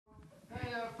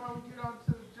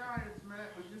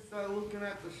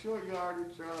looking at the short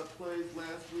yardage plays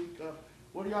last week.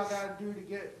 What do y'all got to do to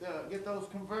get those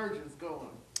conversions going?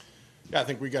 Yeah, I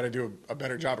think we got to do a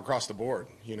better job across the board,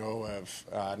 of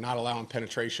not allowing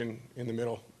penetration in the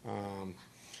middle,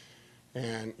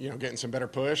 and, getting some better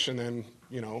push, and then,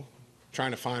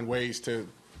 trying to find ways to,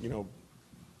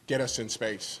 get us in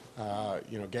space,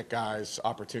 get guys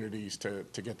opportunities to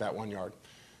get that 1 yard.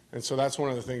 And so that's one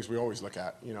of the things we always look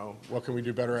at, what can we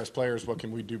do better as players, what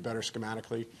can we do better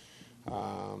schematically,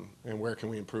 and where can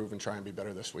we improve and try and be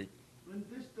better this week. And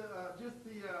just the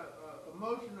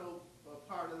emotional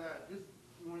part of that, just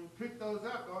when you pick those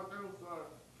up, aren't those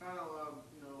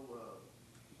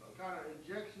kind of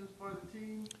injections for the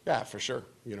team? Yeah, for sure.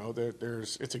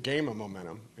 It's a game of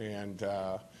momentum, and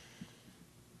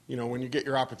when you get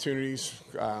your opportunities,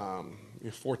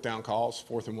 your fourth down calls,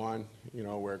 4th and 1,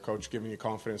 where a coach giving you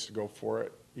confidence to go for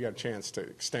it, you got a chance to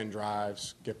extend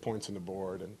drives, get points on the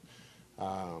board, and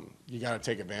you got to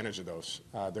take advantage of those.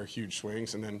 They're huge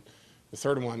swings, and then the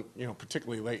third one,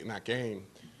 particularly late in that game,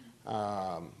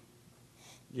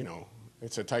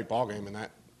 it's a tight ball game, and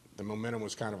that the momentum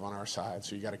was kind of on our side,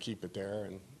 so you got to keep it there.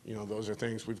 And, those are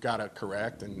things we've got to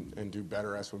correct and do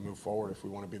better as we move forward if we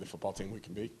want to be the football team we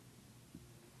can be.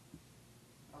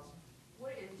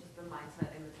 What is just the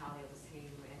mindset and mentality of this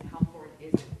team, and how important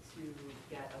is it to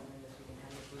get a win this week and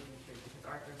end this losing streak? Because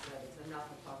Arthur said it's enough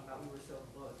to talk about we were so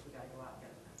close, we got to go out and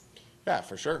get a win. Yeah,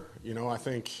 for sure. I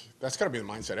think that's got to be the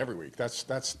mindset every week. That's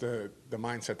the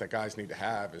mindset that guys need to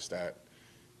have, is that,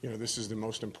 this is the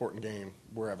most important game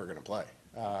we're ever going to play.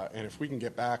 And if we can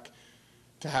get back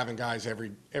to having guys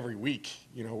every week,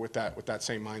 with that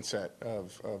same mindset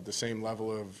of the same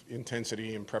level of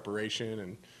intensity and preparation,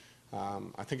 and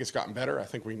I think it's gotten better. I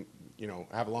think we,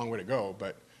 have a long way to go,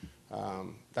 but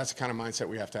that's the kind of mindset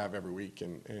we have to have every week,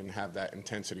 and have that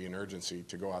intensity and urgency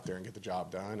to go out there and get the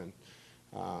job done. And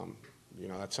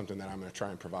that's something that I'm going to try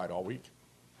and provide all week.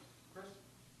 Chris,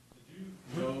 did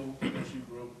you know that you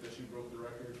broke the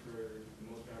record for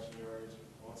the most passing yards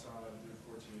all time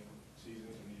through 14 seasons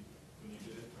when you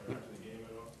did it, or after the game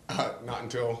at all? Not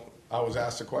until I was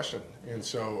asked the question. And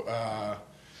so,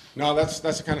 no, that's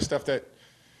the kind of stuff that,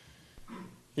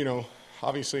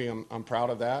 obviously I'm proud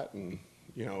of that. And,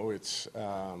 it's,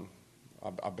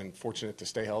 I've been fortunate to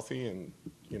stay healthy and,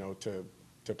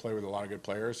 to play with a lot of good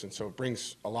players. And so it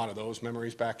brings a lot of those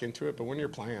memories back into it. But when you're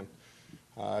playing,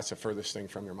 that's the furthest thing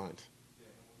from your mind. Yeah,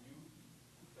 when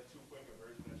that 2-point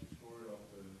conversion that you scored off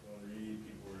the read,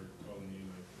 people were calling you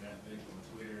like that big on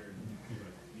Twitter, and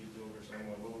you leaped over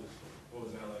someone. What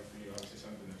was that like for you? Obviously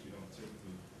something that you don't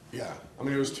typically. Yeah, I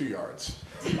mean, it was 2 yards.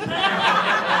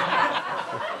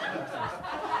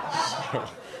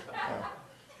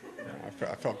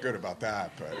 I felt good about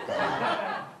that, but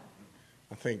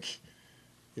I think,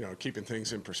 keeping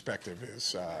things in perspective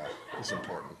is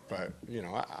important. But,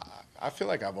 I feel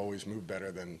like I've always moved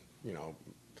better than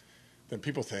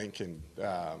people think, and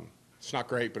it's not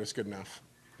great, but it's good enough.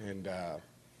 And,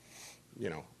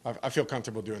 I feel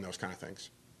comfortable doing those kind of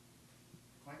things.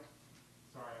 Mike?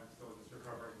 Sorry, I'm still just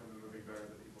recovering from the moving better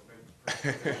than people think.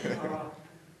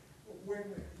 When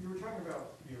you were talking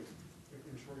about, in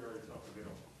short yardage up the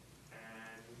middle,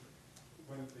 and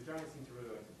when the Giants seem to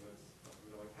really like to blitz up the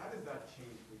middle, how does that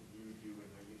change what you do and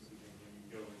how you see things when you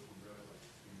go into really like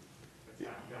to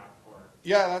attack that part?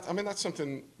 Yeah, that's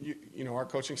something, our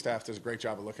coaching staff does a great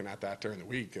job of looking at that during the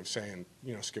week, of saying,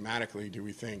 schematically, do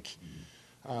we think,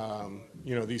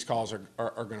 these calls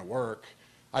are going to work?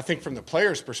 I think from the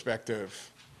player's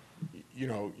perspective,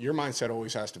 your mindset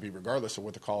always has to be, regardless of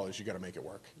what the call is, you got to make it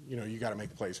work. You got to make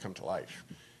the plays come to life.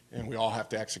 And we all have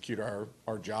to execute our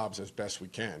jobs as best we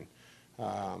can.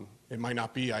 It might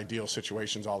not be ideal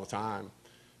situations all the time.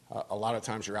 A lot of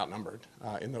times you're outnumbered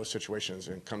in those situations,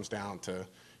 and it comes down to,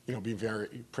 being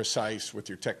very precise with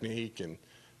your technique and,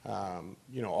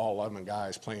 all 11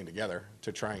 guys playing together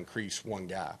to try and increase one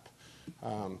gap.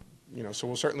 So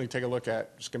we'll certainly take a look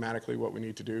at schematically what we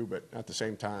need to do, but at the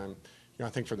same time, I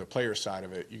think for the player side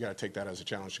of it, you got to take that as a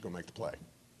challenge to go make the play.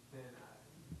 And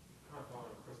kind of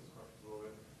following Chris's question a little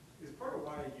bit, is part of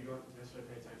why you don't necessarily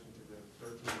pay attention to the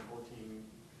 13 and 14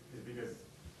 is because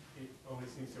it only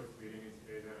seems so fleeting in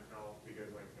today's NFL, because,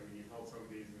 you've held some of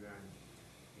these, and then,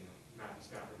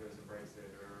 Matthew Stafford goes and breaks it,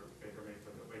 or Baker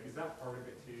Mayfield. Is that part of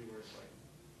it too, where it's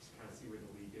just kind of see where the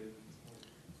league is at this point?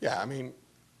 Yeah,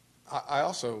 I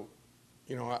also,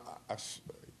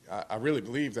 I really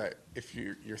believe that if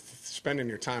you're spending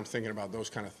your time thinking about those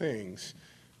kind of things,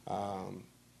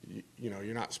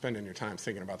 you're not spending your time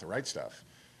thinking about the right stuff.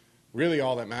 Really,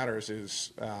 all that matters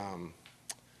is, having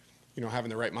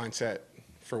the right mindset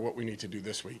for what we need to do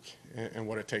this week, and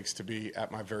what it takes to be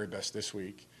at my very best this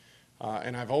week.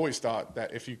 And I've always thought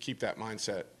that if you keep that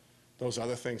mindset, those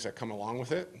other things that come along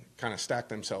with it kind of stack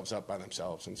themselves up by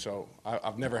themselves. And so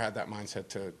I've never had that mindset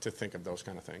to think of those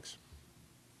kind of things.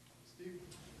 Steve?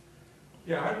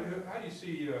 Yeah, how do you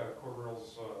see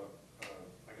Cordarrelle's,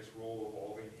 I guess, role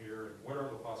evolving here, and what are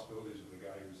the possibilities of the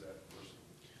guy who's that versatile?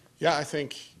 Yeah, I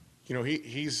think,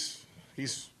 he's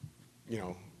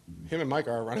him and Mike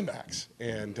are our running backs.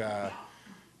 And,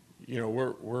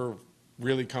 we're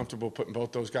really comfortable putting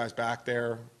both those guys back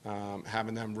there,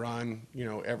 having them run,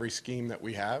 every scheme that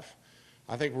we have.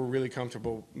 I think we're really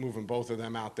comfortable moving both of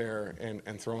them out there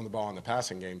and throwing the ball in the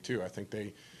passing game too. I think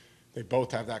they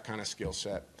both have that kind of skill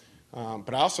set.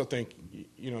 But I also think,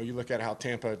 you look at how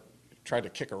Tampa tried to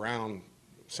kick around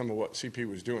some of what CP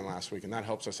was doing last week, and that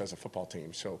helps us as a football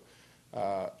team. So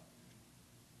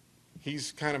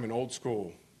he's kind of an old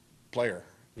school player.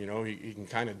 He can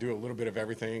kind of do a little bit of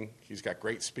everything. He's got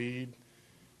great speed.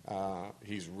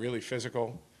 He's really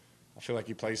physical. I feel like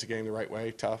he plays the game the right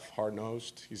way, tough,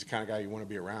 hard-nosed. He's the kind of guy you want to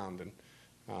be around. And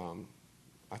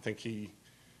I think he'd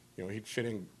fit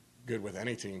in good with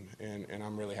any team, and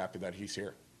I'm really happy that he's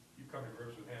here. You come to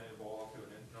grips with handing the ball off to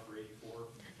number 84?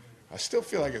 I still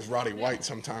feel like it's Roddy White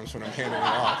sometimes when I'm handing it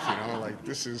off, like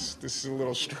this is a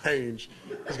little strange.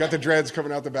 He's got the dreads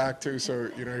coming out the back too, so,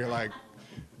 you're like,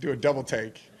 do a double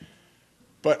take.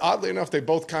 But oddly enough, they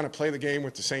both kind of play the game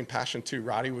with the same passion too.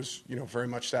 Roddy was, very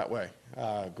much that way.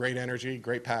 Great energy,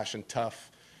 great passion, tough.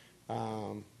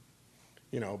 But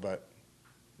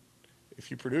if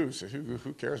you produce,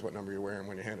 who cares what number you're wearing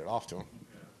when you hand it off to him?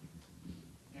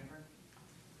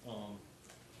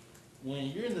 When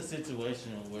you're in the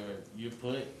situation where you're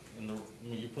put in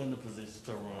the position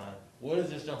to run, what is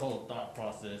just your whole thought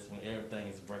process when everything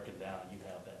is breaking down? You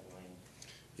have that lane.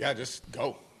 Yeah, just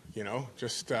go.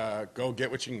 Just go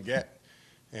get what you can get.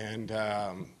 And,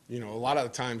 a lot of the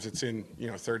times it's in,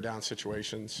 third down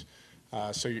situations.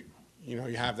 So, you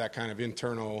have that kind of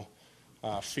internal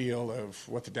feel of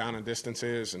what the down and distance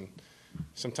is. And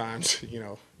sometimes,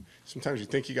 sometimes you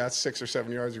think you got 6 or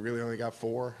 7 yards, you really only got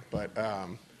 4. But,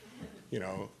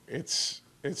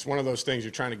 it's one of those things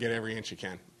you're trying to get every inch you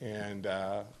can and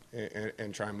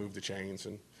try and move the chains.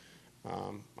 And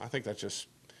I think that's just,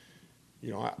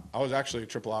 I was actually a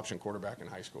triple option quarterback in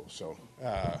high school. So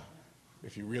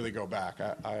if you really go back,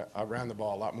 I ran the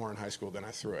ball a lot more in high school than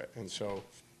I threw it. And so,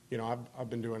 I've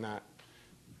been doing that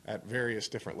at various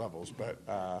different levels, but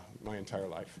my entire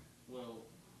life. Well,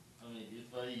 it's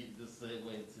funny to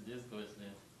segue to this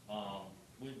question.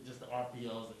 With just the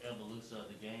RPOs, the evolution of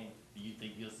the game, do you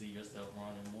think you'll see yourself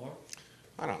running more?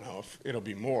 I don't know if it'll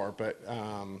be more, but,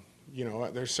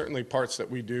 there's certainly parts that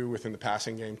we do within the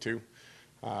passing game too.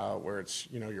 Where it's,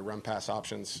 your run pass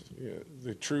options,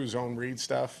 the true zone read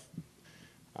stuff.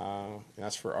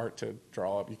 That's for Art to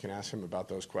draw up. You can ask him about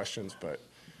those questions, but,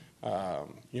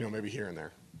 maybe here and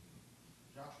there.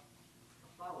 Josh?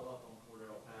 Follow up on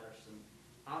Cordell Patterson.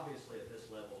 Obviously, at this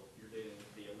level, you're dealing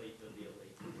with the elite of the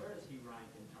elite. Where does he rank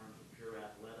in terms of pure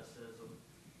athleticism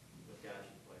with guys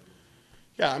you play with?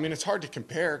 Yeah, it's hard to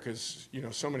compare because,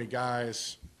 so many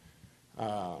guys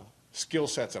skill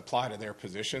sets apply to their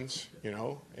positions,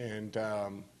 and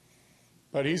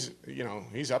but he's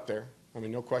up there.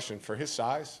 No question for his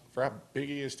size, for how big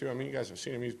he is too. You guys have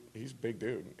seen him; he's a big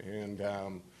dude,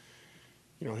 and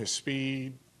his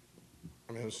speed.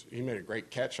 He made a great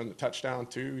catch on the touchdown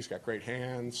too. He's got great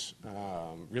hands,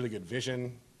 really good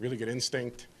vision, really good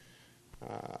instinct.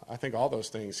 I think all those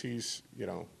things. He's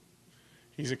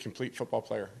a complete football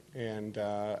player and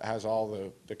has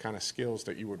all the kind of skills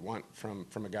that you would want from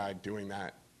a guy doing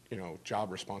that,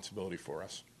 job responsibility for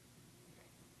us.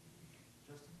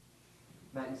 Justin?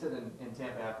 Matt, you said in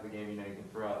Tampa after the game, you can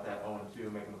throw out that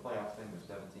 0-2, making the playoffs thing. There's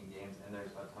 17 games, and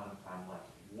there's a ton of time left.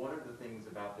 What are the things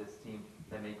about this team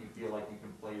that make you feel like you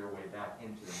can play your way back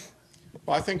into the mix?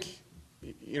 Well, I think,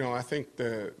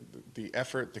 the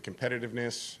effort, the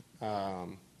competitiveness,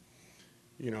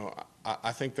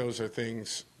 I think those are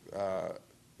things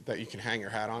that you can hang your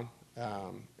hat on.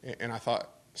 And I thought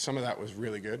some of that was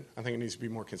really good. I think it needs to be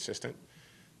more consistent.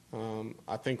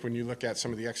 I think when you look at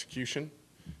some of the execution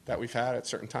that we've had at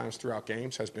certain times throughout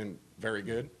games has been very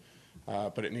good,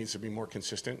 but it needs to be more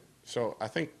consistent. So I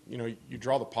think, you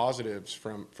draw the positives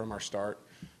from our start,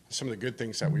 some of the good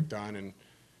things that we've done. And,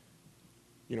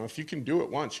 if you can do it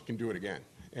once, you can do it again.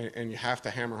 And you have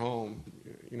to hammer home,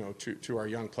 to our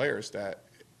young players that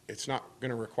it's not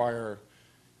going to require,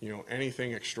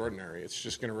 anything extraordinary. It's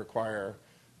just going to require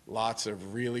lots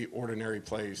of really ordinary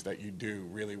plays that you do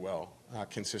really well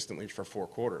consistently for 4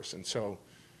 quarters. And so,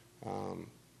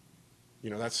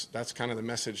 that's kind of the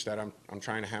message that I'm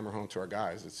trying to hammer home to our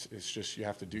guys. It's just you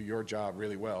have to do your job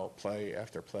really well, play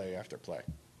after play after play.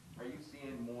 Are you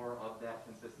seeing more of that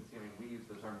consistency? I mean, we use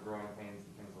the term growing pains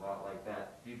and things a lot like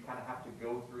that. Do you kind of have to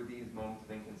go through these moments of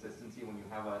inconsistency when you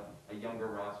have a younger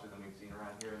roster than we've seen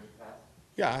around here in the past?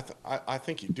 Yeah, I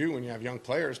think you do when you have young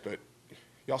players, but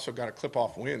you also got to clip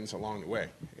off wins along the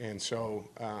way. And so,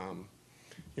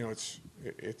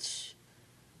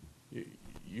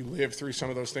 you live through some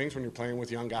of those things when you're playing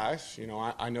with young guys.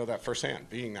 I know that firsthand,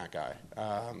 being that guy,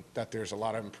 that there's a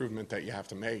lot of improvement that you have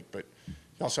to make, but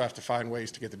you also have to find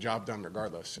ways to get the job done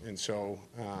regardless. And so,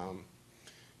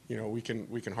 we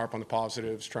can harp on the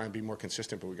positives, try and be more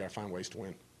consistent, but we got to find ways to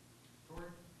win.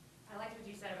 I liked what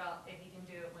you said about if you can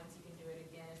do it once, you can do it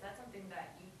again. Is that something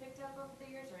that you picked up over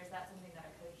the years, or is that something that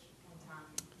a coach one time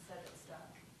said that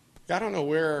stuck? Yeah, I don't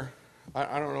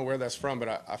know where that's from,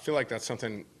 but I feel like that's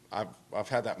something I've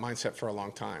had that mindset for a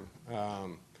long time.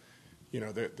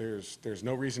 There's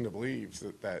no reason to believe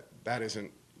that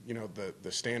isn't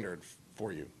the standard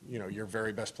for you. Your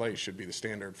very best play should be the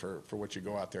standard for what you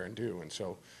go out there and do. And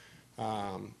so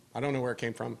I don't know where it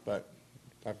came from, but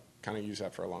I've kind of used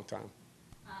that for a long time.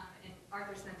 And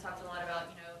Arthur Smith talked a lot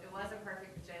about, it wasn't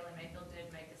perfect, but Jalen Mayfield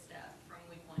did make a step from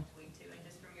week 1 to week 2. And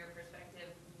just from your perspective,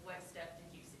 what step did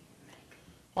you see him make?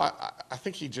 Well, I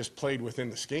think he just played within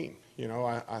the scheme.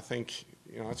 I think,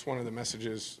 that's one of the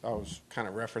messages I was kind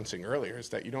of referencing earlier, is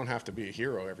that you don't have to be a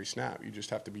hero every snap. You just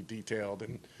have to be detailed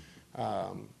and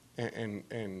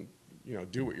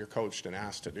do what you're coached and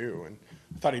asked to do. And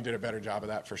I thought he did a better job of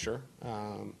that for sure.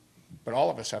 But all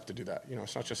of us have to do that.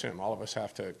 It's not just him. All of us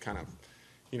have to kind of,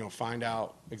 find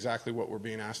out exactly what we're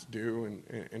being asked to do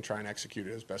and try and execute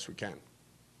it as best we can.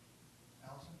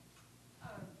 Allison?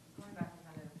 Going back to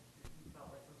kind of, you felt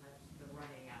like sometimes the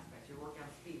running aspect, you're working on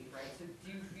speed, right? So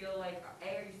do you feel like,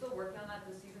 are you still working on that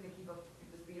this season to keep up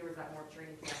the speed, or is that more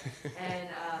training camp? And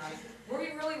were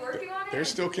you really working on it? They're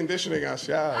still conditioning us,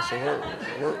 yeah. So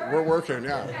we're working,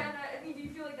 yeah. And do you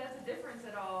feel like that's a difference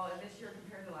at all this year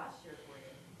compared to last year for you?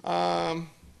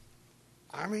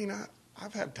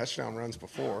 I've had touchdown runs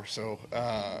before, so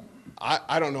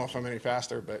I don't know if I'm any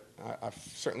faster, but I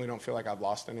certainly don't feel like I've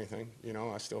lost anything.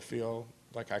 I still feel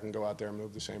like I can go out there and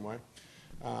move the same way.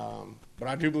 But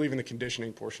I do believe in the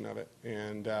conditioning portion of it,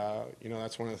 and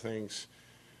that's one of the things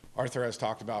Arthur has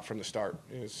talked about from the start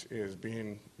is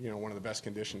being one of the best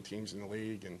conditioned teams in the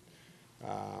league, and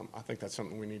I think that's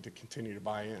something we need to continue to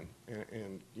buy in.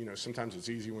 And sometimes it's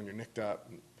easy when you're nicked up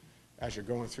as you're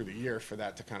going through the year for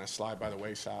that to kind of slide by the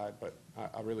wayside, but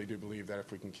I really do believe that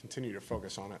if we can continue to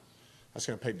focus on it, that's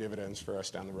going to pay dividends for us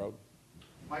down the road.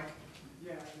 Mike?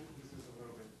 Yeah, I think this is a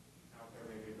little bit out there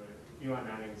maybe, but Eli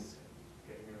Manning's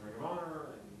getting in the Ring of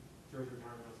Honor and jersey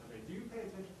retirement on Sunday. Do you pay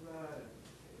attention to that?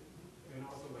 And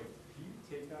also, do you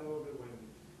take that a little bit when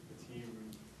the team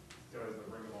does the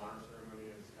Ring of Honor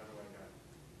ceremony as kind of like a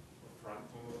front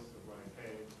almost of like,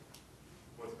 hey,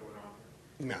 what's going on here?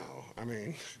 No,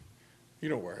 you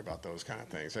don't worry about those kind of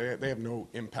things. They have no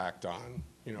impact on,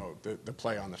 the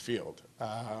play on the field.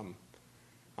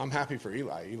 I'm happy for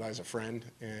Eli. Eli's a friend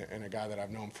and a guy that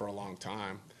I've known for a long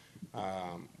time,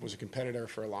 was a competitor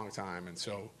for a long time. And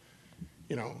so,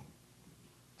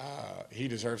 he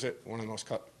deserves it, one of the most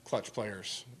clutch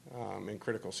players in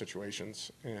critical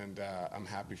situations. And I'm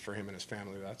happy for him and his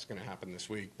family. That's going to happen this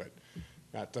week, but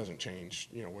that doesn't change,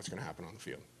 what's going to happen on the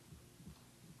field.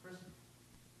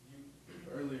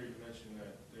 Earlier you mentioned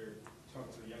that they're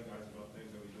talking to the young guys about things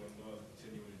that we're doing well,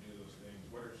 continuing to do those things.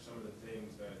 What are some of the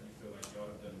things that you feel like y'all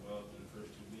have done well through the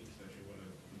first 2 weeks that you want to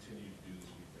continue to do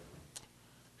this weekend?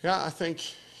 Yeah, I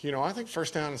think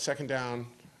first down and second down,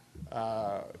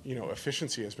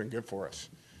 efficiency has been good for us.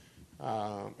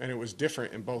 And it was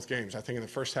different in both games. I think in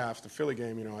the first half, the Philly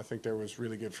game, I think there was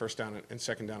really good first down and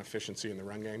second down efficiency in the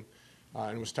run game.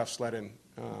 And it was tough sledding,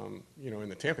 in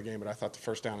the Tampa game, but I thought the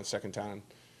first down and second down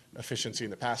efficiency in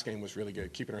the pass game was really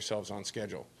good, keeping ourselves on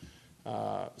schedule.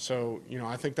 So,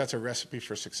 I think that's a recipe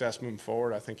for success moving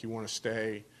forward. I think you want to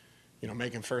stay,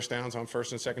 making first downs on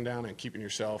first and second down and keeping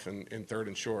yourself in third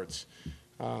and shorts.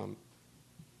 The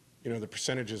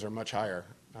percentages are much higher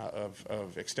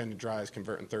of extended drives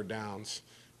converting third downs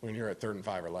when you're at 3rd and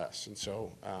 5 or less. And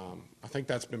so I think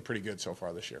that's been pretty good so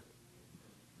far this year.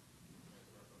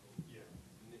 Yeah.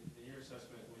 In your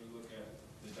assessment, when you look at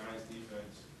the Giants'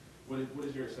 defense, what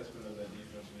is your assessment of that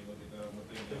defense when you look at them? What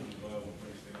they do well, what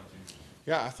players stand out to you?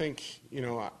 Yeah, I think,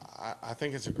 I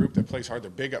think it's a group that plays hard. They're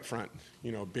big up front,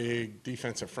 big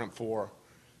defensive front four.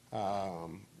 I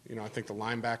think the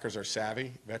linebackers are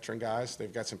savvy, veteran guys.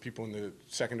 They've got some people in the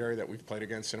secondary that we've played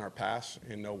against in our past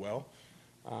and know well.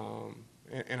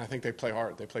 and I think they play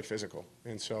hard. They play physical.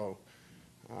 And so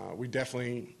we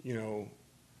definitely,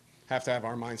 have to have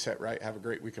our mindset right, have a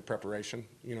great week of preparation,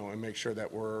 and make sure that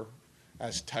we're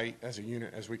as tight as a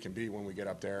unit as we can be when we get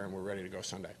up there and we're ready to go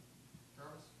Sunday.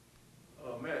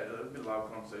 Matt, there's been a lot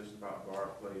of conversations about guard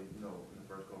play, in the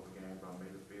first couple of games about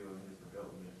Mayfield and his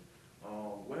development.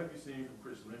 What have you seen from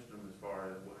Chris Lindstrom as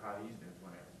far as how he's been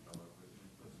playing? What's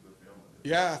a good film of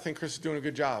this? Yeah, I think Chris is doing a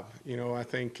good job. I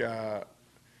think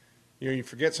you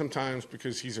forget sometimes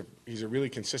because he's a really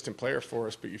consistent player for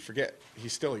us, but you forget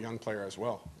he's still a young player as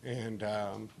well, and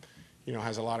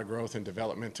has a lot of growth and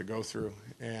development to go through.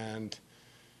 And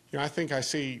I think I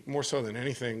see more so than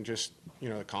anything just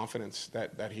the confidence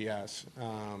that he has,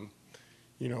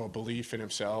 a belief in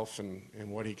himself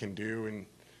and what he can do, and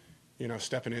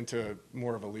stepping into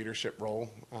more of a leadership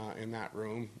role in that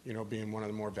room. Being one of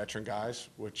the more veteran guys,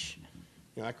 which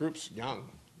that group's young,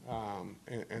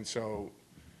 and so.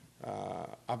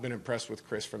 I've been impressed with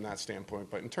Chris from that standpoint.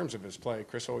 But in terms of his play,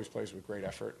 Chris always plays with great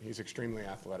effort. He's extremely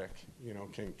athletic,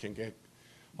 can get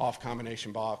off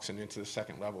combination box and into the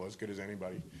second level as good as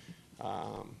anybody.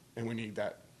 And we need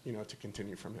that, to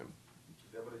continue from him.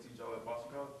 Is that what they teach y'all at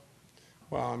Boston College?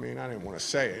 Well, I mean, I didn't want to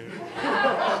say it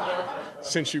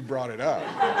since you brought it up.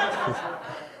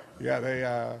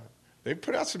 Yeah, they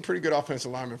put out some pretty good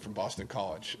offensive linemen from Boston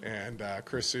College. And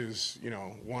Chris is,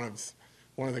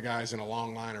 one of the guys in a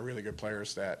long line of really good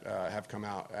players that have come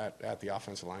out at the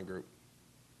offensive line group.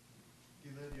 Do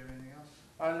you have anything else?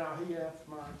 No, he asked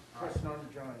my question on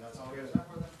the joint. That's all good.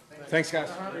 Thanks, guys.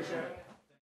 Appreciate it.